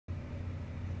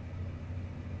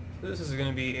This is going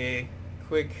to be a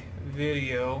quick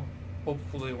video,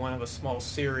 hopefully one of a small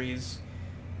series,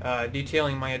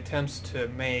 detailing my attempts to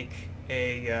make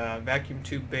a vacuum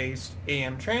tube based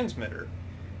AM transmitter.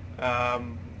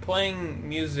 Playing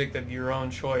music of your own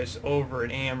choice over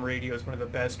an AM radio is one of the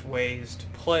best ways to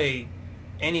play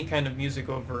any kind of music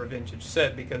over a vintage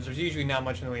set, because there's usually not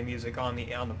much in the way of music on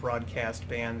the broadcast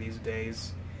band these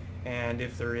days, and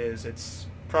if there is, it's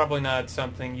probably not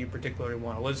something you particularly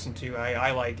want to listen to.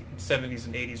 I like 70s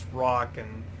and 80s rock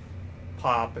and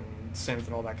pop and synth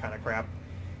and all that kind of crap,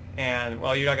 and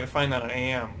well, you're not going to find that on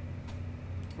AM.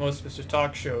 Most of it's just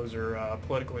talk shows or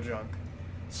political junk.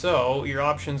 So your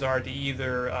options are to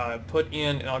either put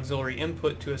in an auxiliary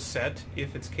input to a set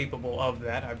if it's capable of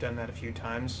that. I've done that a few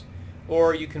times.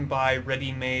 Or you can buy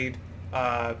ready-made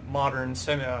modern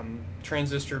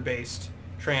transistor-based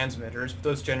transmitters, but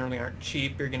those generally aren't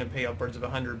cheap. You're going to pay upwards of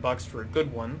 $100 for a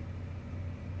good one.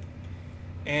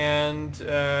 And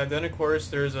then, of course,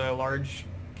 there's a large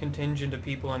contingent of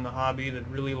people in the hobby that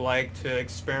really like to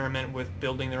experiment with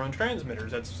building their own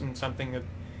transmitters. That's something that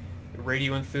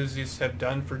radio enthusiasts have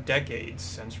done for decades,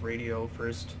 since radio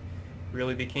first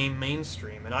really became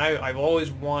mainstream. And I've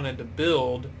always wanted to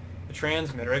build a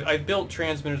transmitter. I've built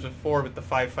transmitters before with the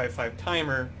 555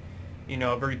 timer, you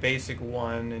know, a very basic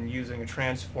one, and using a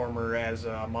transformer as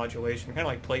a modulation, kind of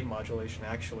like plate modulation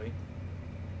actually.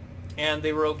 And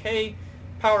they were okay.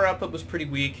 Power output was pretty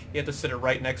weak. You had to sit it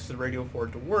right next to the radio for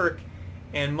it to work.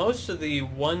 And most of the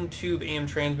one-tube AM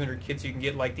transmitter kits you can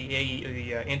get, like the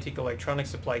antique electronics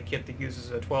supply kit that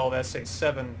uses a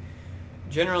 12SA7,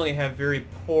 generally have very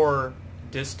poor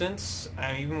distance.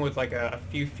 I mean, even with like a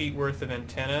few feet worth of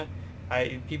antenna,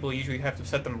 people usually have to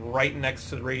set them right next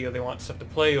to the radio they want stuff to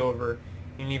play over,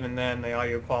 and even then the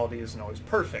audio quality isn't always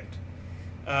perfect.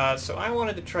 So I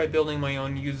wanted to try building my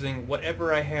own using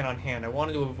whatever I had on hand. I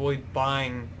wanted to avoid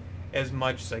buying as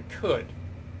much as I could.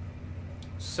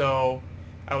 So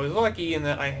I was lucky in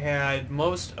that I had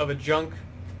most of a junk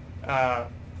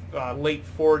late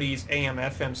 40s AM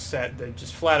FM set that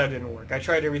just flat out didn't work. I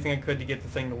tried everything I could to get the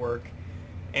thing to work,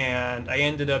 and I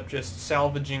ended up just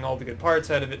salvaging all the good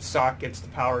parts out of it: sockets, the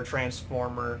power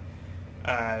transformer,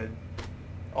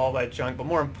 all that junk. But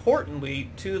more importantly,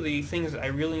 two of the things that I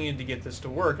really needed to get this to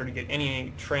work, or to get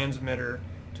any transmitter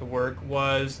to work,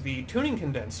 was the tuning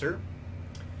condenser,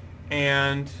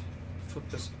 and flip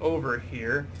this over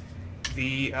here,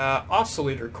 the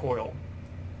oscillator coil.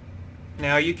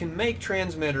 Now you can make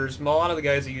transmitters. A lot of the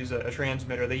guys that use a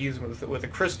transmitter, they use them with a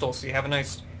crystal, so you have a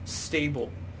nice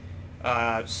stable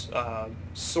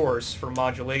source for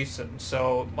modulation.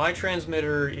 So my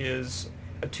transmitter is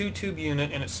a 2-tube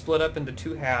unit, and it's split up into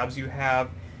two halves. You have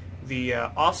the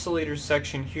oscillator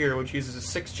section here, which uses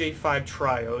a 6J5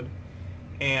 triode,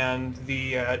 and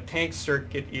the tank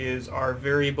circuit is our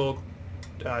variable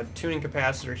tuning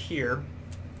capacitor here,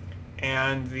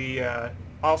 and the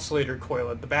oscillator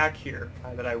coil at the back here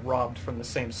that I robbed from the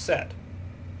same set.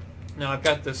 Now I've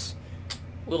got this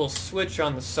little switch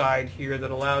on the side here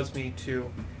that allows me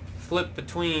to flip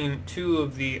between two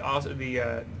of the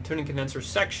tuning condenser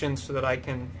sections so that I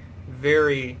can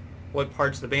vary what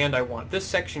parts of the band I want. This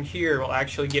section here will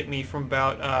actually get me from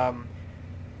about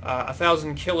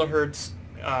 1,000 kilohertz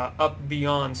up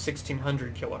beyond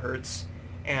 1,600 kilohertz.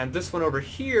 And this one over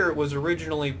here was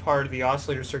originally part of the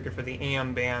oscillator circuit for the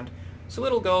AM band, so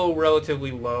it'll go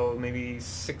relatively low, maybe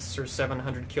 600 or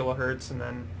 700 kilohertz, and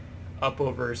then up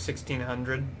over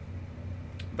 1,600.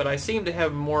 But I seem to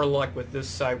have more luck with this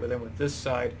side than with this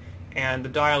side, and the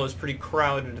dial is pretty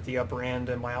crowded at the upper end,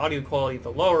 and my audio quality at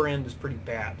the lower end is pretty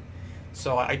bad.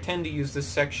 So I tend to use this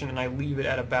section, and I leave it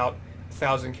at about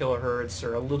 1,000 kilohertz,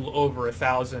 or a little over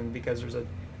 1,000, because there's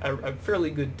a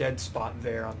fairly good dead spot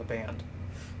there on the band.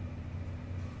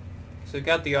 So I've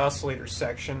got the oscillator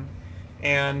section,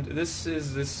 and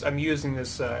I'm using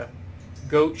this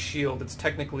goat shield that's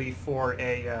technically for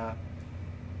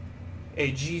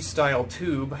a G-style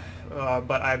tube,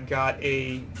 but I've got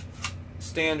a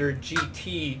standard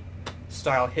GT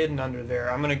style hidden under there.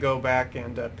 I'm going to go back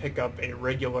and pick up a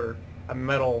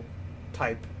metal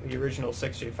type, the original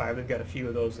 6J5. They've got a few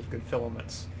of those with good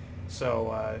filaments,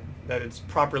 so that it's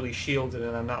properly shielded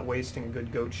and I'm not wasting a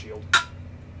good goat shield.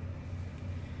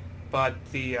 But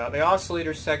the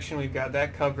oscillator section, we've got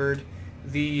that covered.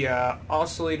 The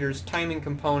oscillator's timing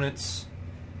components,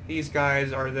 these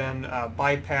guys are then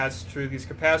bypassed through these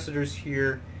capacitors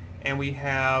here, and we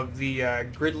have the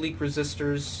grid leak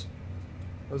resistors.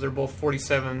 Those are both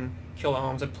 47 kilo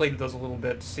ohms. I played with those a little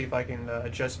bit to see if I can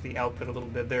adjust the output a little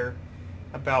bit. They're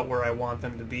about where I want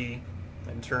them to be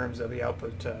in terms of the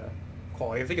output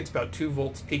quality. I think it's about 2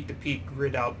 volts peak to peak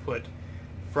grid output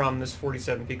from this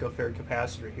 47 picofarad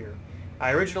capacitor here.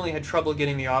 I originally had trouble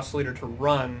getting the oscillator to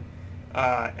run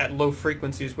at low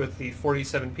frequencies with the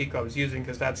 47 pico I was using,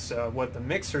 because that's what the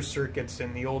mixer circuits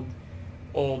in the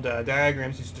old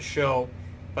diagrams used to show.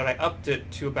 But I upped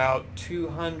it to about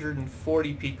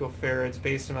 240 picofarads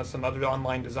based on some other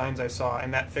online designs I saw,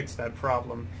 and that fixed that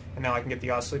problem. And now I can get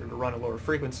the oscillator to run at lower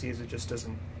frequencies. It just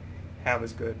doesn't have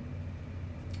as good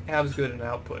an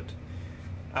output.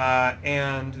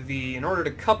 In order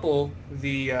to couple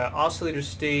the oscillator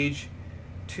stage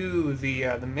to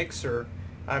the mixer,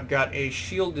 I've got a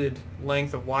shielded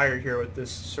length of wire here with this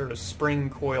sort of spring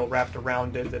coil wrapped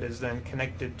around it that is then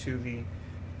connected to the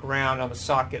ground on the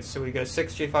socket. So we got a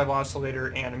 6J5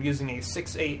 oscillator, and I'm using a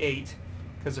 6A8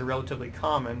 because they're relatively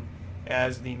common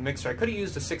as the mixer. I could have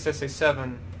used a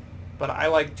 6SA7, but I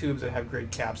like tubes that have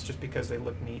grid caps just because they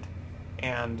look neat,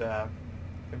 and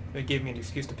it gave me an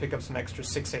excuse to pick up some extra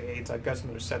 6A8s. I've got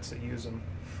some other sets that use them.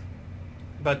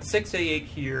 But the 6A8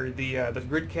 here, the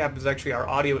grid cap is actually our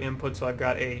audio input, so I've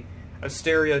got a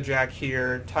stereo jack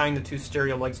here tying the two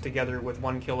stereo legs together with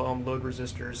 1 kilo ohm load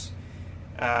resistors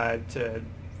to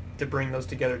bring those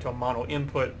together to a mono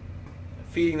input,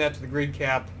 feeding that to the grid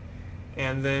cap,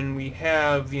 and then we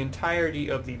have the entirety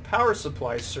of the power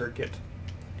supply circuit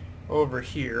over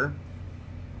here.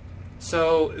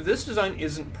 So this design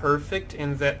isn't perfect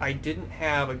in that I didn't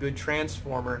have a good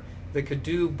transformer that could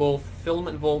do both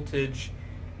filament voltage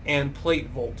and plate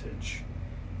voltage.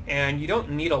 And you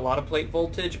don't need a lot of plate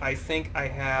voltage. I think I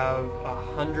have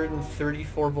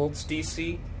 134 volts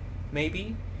DC,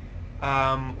 maybe.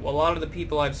 A lot of the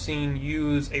people I've seen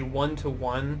use a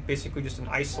 1-to-1, basically just an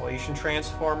isolation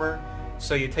transformer.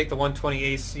 So you take the 120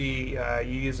 AC, you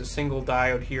use a single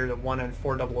diode here, the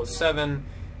 1N4007,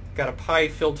 got a pi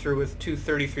filter with two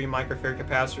 33 microfarad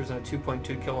capacitors and a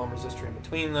 2.2 kilo ohm resistor in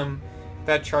between them.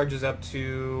 That charges up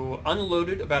to,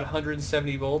 unloaded, about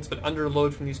 170 volts, but under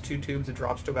load from these two tubes it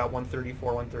drops to about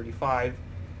 134, 135.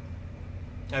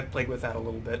 I've played with that a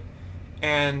little bit.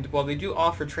 And while they do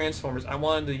offer transformers, I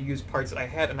wanted to use parts that I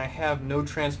had, and I have no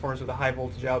transformers with a high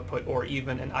voltage output or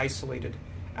even an isolated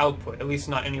output, at least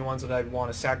not any ones that I'd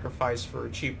want to sacrifice for a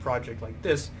cheap project like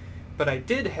this. But I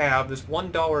did have this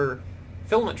 $1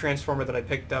 filament transformer that I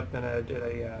picked up in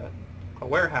a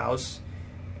warehouse,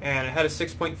 and it had a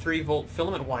 6.3 volt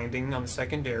filament winding on the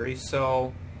secondary,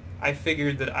 so I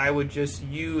figured that I would just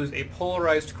use a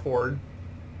polarized cord,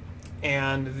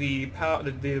 and the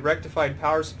rectified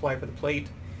power supply for the plate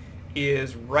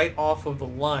is right off of the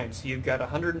line. So you've got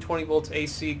 120 volts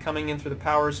AC coming in through the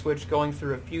power switch, going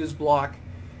through a fuse block,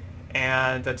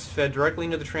 and that's fed directly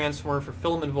into the transformer for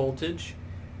filament voltage.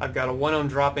 I've got a 1 ohm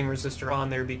dropping resistor on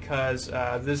there because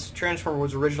this transformer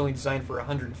was originally designed for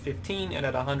 115, and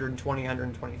at 120,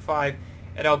 125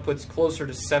 it outputs closer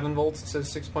to 7 volts. It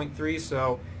says 6.3,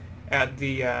 so at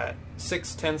the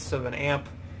 0.6 of an amp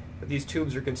these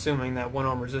tubes are consuming, that 1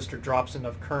 ohm resistor drops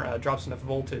enough current, drops enough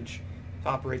voltage to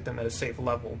operate them at a safe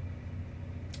level.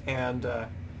 And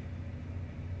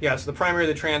yeah, so the primary of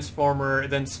the transformer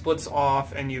then splits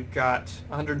off, and you've got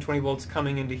 120 volts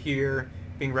coming into here,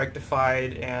 being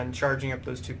rectified and charging up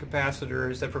those two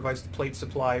capacitors. That provides the plate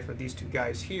supply for these two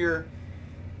guys here,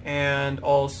 and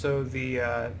also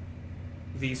the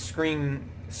screen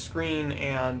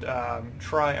and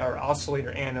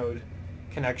oscillator anode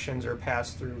connections are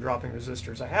passed through dropping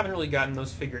resistors. I haven't really gotten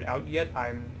those figured out yet.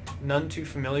 I'm none too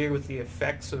familiar with the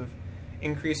effects of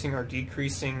increasing or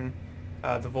decreasing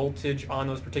the voltage on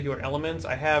those particular elements.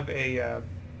 I have a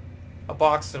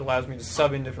box that allows me to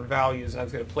sub in different values, and I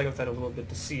was going to play with that a little bit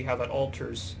to see how that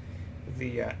alters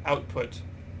the output.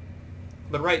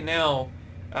 But right now,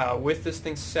 with this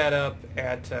thing set up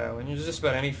at just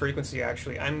about any frequency,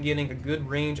 actually, I'm getting a good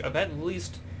range of at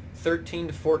least 13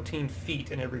 to 14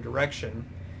 feet in every direction.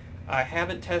 I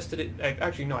haven't tested it,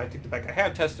 actually no, I take it back, I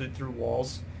have tested it through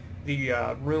walls. The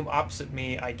room opposite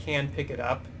me, I can pick it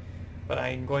up, but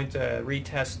I'm going to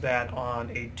retest that on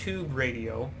a tube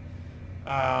radio.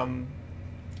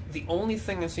 The only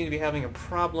thing I seem to be having a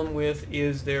problem with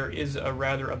is there is a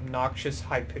rather obnoxious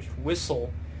high-pitched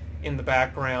whistle in the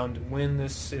background when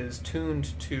this is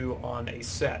tuned to on a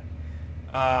set.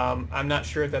 I'm not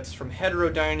sure if that's from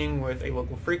heterodyning with a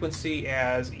local frequency,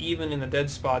 as even in the dead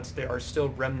spots there are still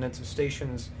remnants of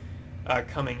stations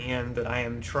coming in that I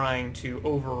am trying to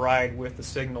override with the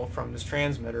signal from this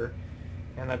transmitter,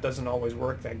 and that doesn't always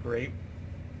work that great.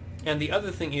 And the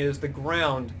other thing is the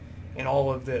ground in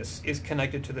all of this is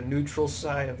connected to the neutral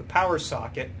side of the power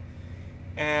socket,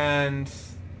 and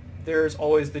there's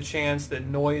always the chance that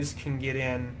noise can get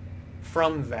in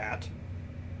from that.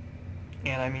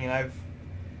 And I mean,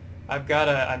 I've got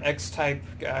an X-type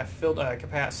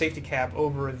safety cap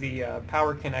over the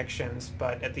power connections,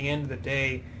 but at the end of the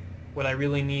day, what I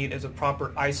really need is a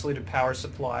proper isolated power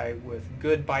supply with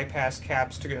good bypass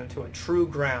caps to go into a true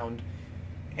ground,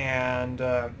 and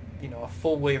you know, a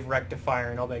full wave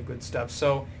rectifier and all that good stuff.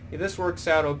 So if this works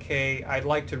out okay, I'd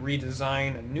like to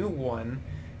redesign a new one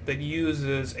that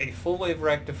uses a full wave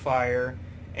rectifier,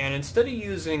 and instead of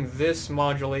using this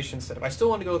modulation setup, I still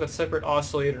want to go with a separate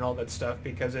oscillator and all that stuff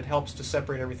because it helps to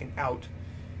separate everything out,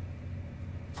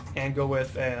 and go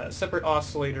with a separate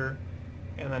oscillator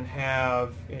and then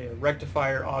have a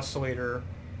rectifier, oscillator,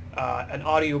 an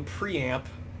audio preamp,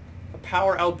 a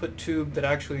power output tube that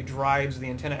actually drives the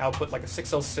antenna output like a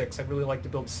 6L6. I'd really like to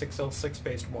build a 6L6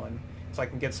 based one so I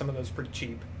can get some of those pretty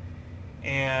cheap.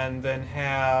 And then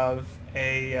have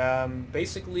a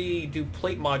basically do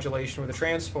plate modulation with a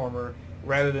transformer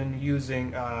rather than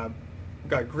using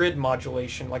grid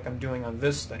modulation like I'm doing on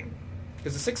this thing.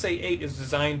 Because the 688 is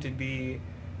designed to be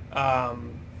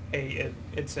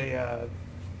it's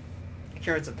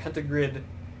a pentagrid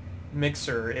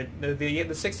mixer.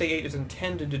 The 688 is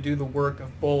intended to do the work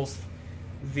of both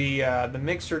the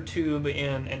mixer tube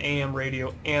in an AM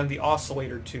radio and the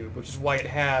oscillator tube, which is why it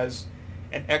has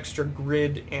an extra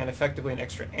grid and effectively an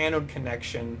extra anode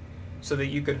connection, so that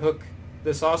you could hook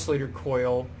this oscillator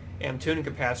coil and tuning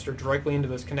capacitor directly into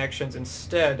those connections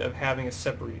instead of having a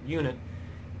separated unit.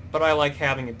 But I like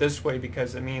having it this way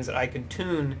because it means that I can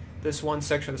tune this one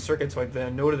section of the circuit so I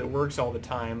then know that it works all the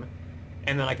time,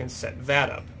 and then I can set that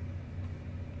up.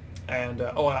 And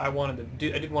I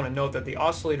did want to note that the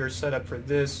oscillator setup for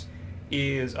this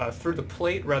is through the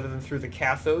plate rather than through the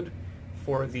cathode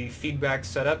for the feedback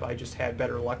setup. I just had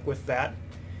better luck with that.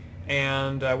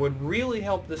 And what really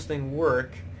helped this thing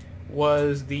work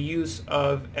was the use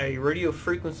of a radio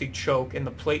frequency choke in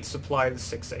the plate supply of the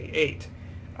 688.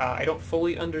 I don't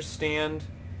fully understand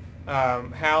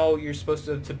how you're supposed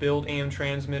to build AM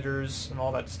transmitters and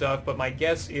all that stuff, but my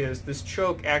guess is this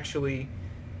choke actually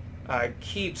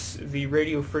keeps the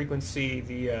radio frequency,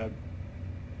 the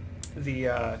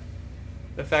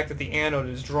fact that the anode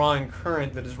is drawing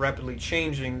current that is rapidly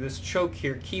changing. This choke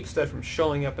here keeps that from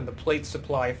showing up in the plate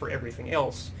supply for everything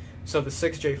else, so the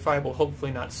 6J5 will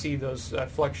hopefully not see those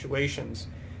fluctuations.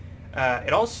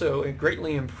 It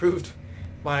greatly improved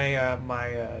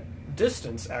my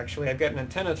distance, actually. I've got an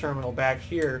antenna terminal back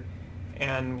here,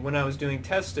 and when I was doing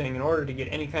testing, in order to get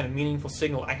any kind of meaningful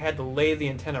signal, I had to lay the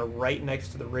antenna right next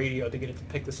to the radio to get it to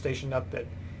pick the station up at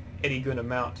any good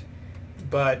amount.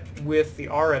 But with the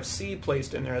RFC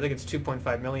placed in there, I think it's 2.5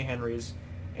 millihenries,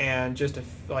 and just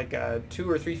like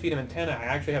 2 or 3 feet of antenna, I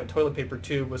actually have a toilet paper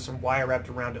tube with some wire wrapped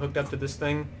around it hooked up to this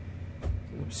thing.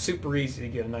 Super easy to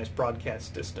get a nice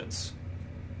broadcast distance.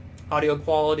 Audio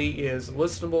quality is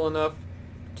listenable enough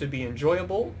to be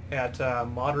enjoyable at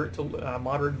moderate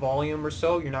volume or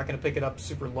so. You're not going to pick it up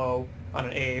super low on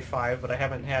an AA5, but I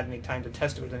haven't had any time to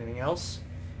test it with anything else.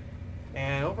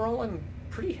 And overall, I'm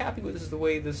pretty happy with the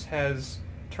way this has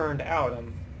turned out.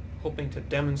 I'm hoping to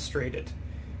demonstrate it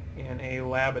in a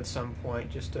lab at some point,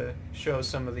 just to show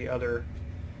some of the other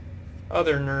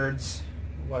nerds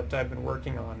what I've been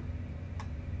working on.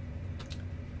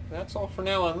 That's all for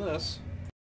now on this.